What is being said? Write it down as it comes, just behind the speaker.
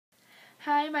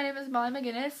Hi, my name is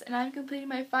McInnis, and I'm completing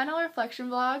my final reflection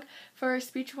vlog for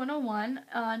Speech 101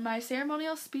 on my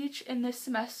ceremonial speech in this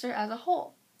semester as a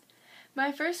whole.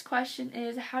 My first question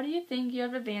is, how do you think you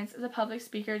have advanced as a public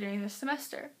speaker during this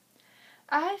semester?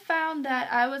 I found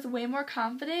that I was way more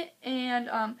confident and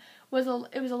it was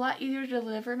a lot easier to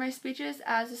deliver my speeches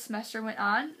as the semester went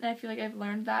on, and I feel like I've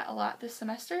learned that a lot this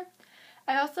semester.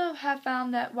 I also have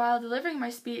found that while delivering my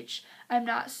speech, I'm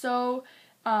not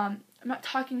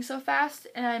talking so fast,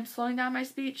 and I'm slowing down my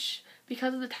speech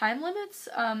because of the time limits,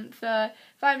 the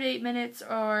 5 to 8 minutes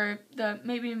or the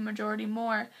maybe majority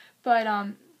more, but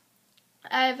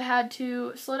I've had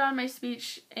to slow down my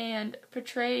speech and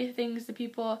portray things to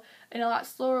people in a lot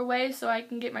slower way so I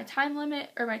can get my time limit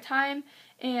or my time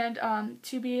and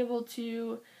to be able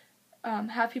to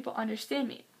have people understand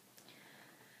me.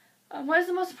 What is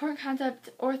the most important concept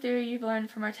or theory you've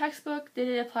learned from our textbook? Did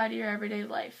it apply to your everyday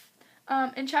life?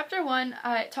 In Chapter 1,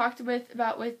 I talked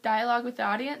about dialogue with the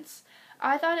audience.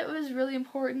 I thought it was really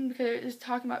important because it was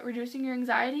talking about reducing your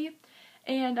anxiety.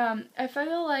 And I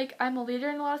feel like I'm a leader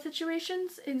in a lot of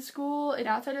situations in school and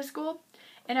outside of school.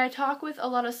 And I talk with a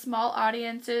lot of small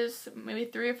audiences, maybe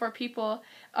 3 or 4 people,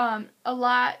 a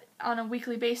lot on a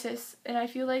weekly basis. And I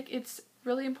feel like it's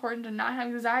really important to not have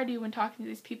anxiety when talking to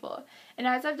these people. And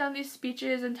as I've done these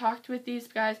speeches and talked with these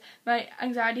guys, my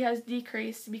anxiety has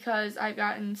decreased because I've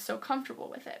gotten so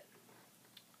comfortable with it.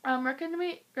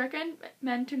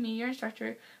 Recommend to me, your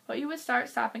instructor, what you would start,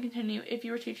 stop, and continue if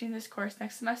you were teaching this course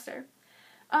next semester.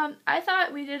 I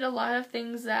thought we did a lot of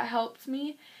things that helped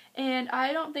me, and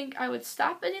I don't think I would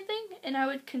stop anything, and I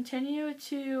would continue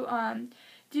to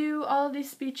do all of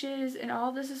these speeches and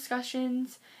all the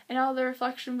discussions and all the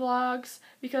reflection vlogs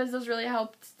because those really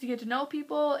helped to get to know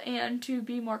people and to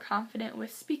be more confident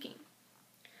with speaking.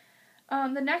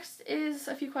 The next is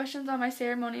a few questions on my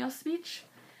ceremonial speech.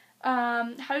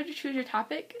 How did you choose your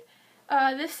topic?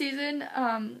 This season,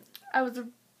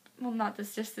 not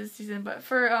just this season, but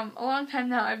for a long time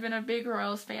now, I've been a big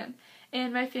Royals fan.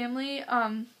 And my family,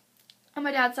 on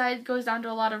my dad's side, goes down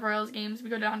to a lot of Royals games. We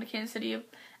go down to Kansas City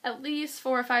at least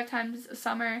 4 or 5 times a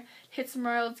summer, hit some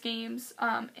Royals games.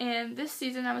 And this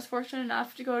season, I was fortunate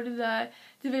enough to go to the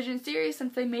Division Series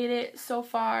since they made it so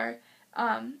far,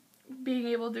 being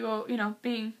able to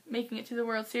go, making it to the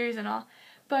World Series and all.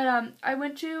 But I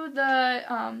went to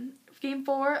the Game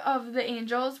 4 of the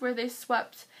Angels where they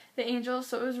swept the Angels,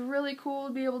 so it was really cool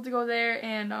to be able to go there.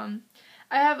 And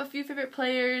I have a few favorite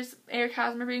players, Eric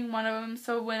Hosmer being one of them,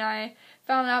 so when I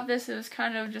found out this, it was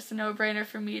kind of just a no-brainer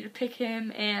for me to pick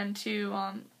him and to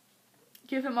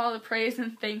give him all the praise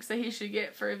and thanks that he should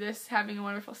get for this having a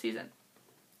wonderful season.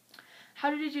 How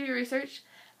did you do your research?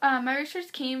 My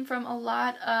research came from a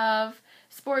lot of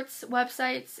sports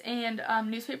websites and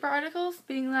newspaper articles,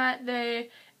 being that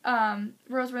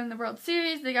Royals were in the World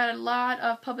Series. They got a lot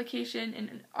of publication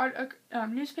in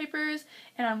newspapers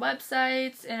and on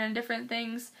websites and in different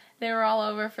things. They were all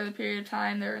over for the period of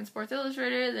time. They were in Sports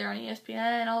Illustrated. They were on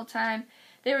ESPN all the time.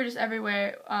 They were just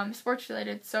everywhere, sports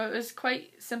related. So it was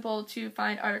quite simple to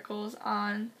find articles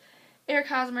on Eric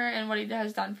Hosmer and what he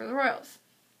has done for the Royals.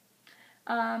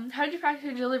 How did you practice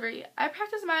your delivery? I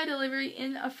practiced my delivery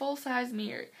in a full-size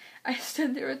mirror. I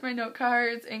stood there with my note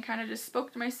cards and kind of just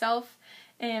spoke to myself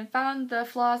and found the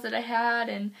flaws that I had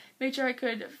and made sure I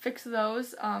could fix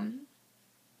those.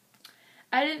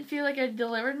 I didn't feel like I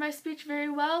delivered my speech very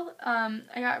well. I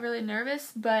got really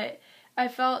nervous, but I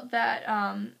felt that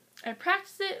I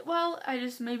practiced it well. I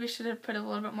just maybe should have put a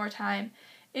little bit more time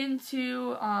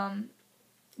into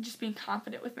just being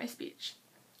confident with my speech.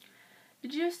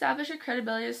 Did you establish your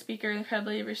credibility as a speaker and the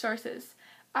credibility of your sources?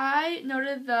 I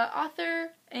noted the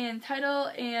author and title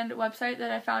and website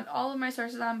that I found all of my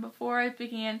sources on before I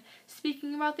began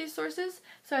speaking about these sources,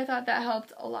 so I thought that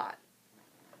helped a lot.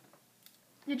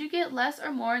 Did you get less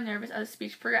or more nervous as the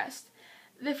speech progressed?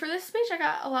 For this speech, I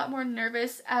got a lot more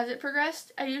nervous as it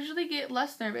progressed. I usually get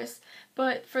less nervous,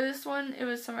 but for this one, it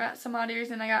was some odd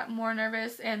reason I got more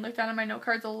nervous and looked down at my note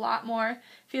cards a lot more,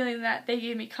 feeling that they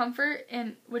gave me comfort,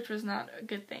 and which was not a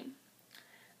good thing.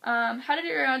 How did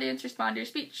your audience respond to your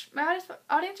speech? My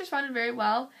audience responded very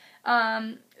well.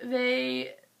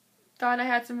 They thought I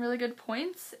had some really good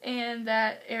points and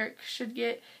that Eric should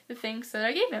get the thanks that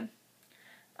I gave him.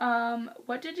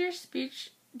 What did your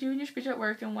speech do in your speech at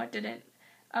work and what didn't?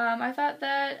 I thought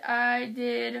that I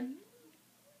did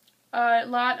a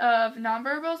lot of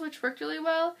nonverbals, which worked really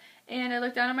well, and I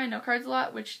looked down at my note cards a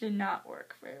lot, which did not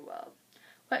work very well.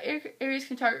 What areas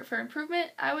can target for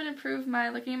improvement? I would improve my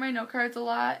looking at my note cards a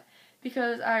lot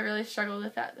because I really struggled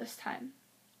with that this time.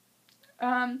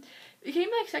 It became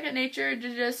like second nature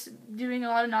to just doing a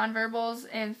lot of nonverbals,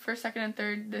 and for second and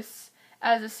third this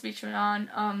as the speech went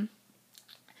on.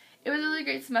 It was a really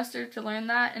great semester to learn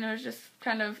that, and it was just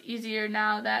kind of easier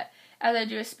now that as I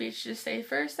do a speech to say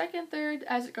first, second, third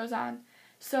as it goes on.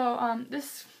 So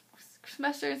this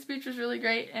semester in speech was really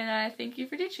great, and I thank you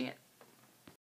for teaching it.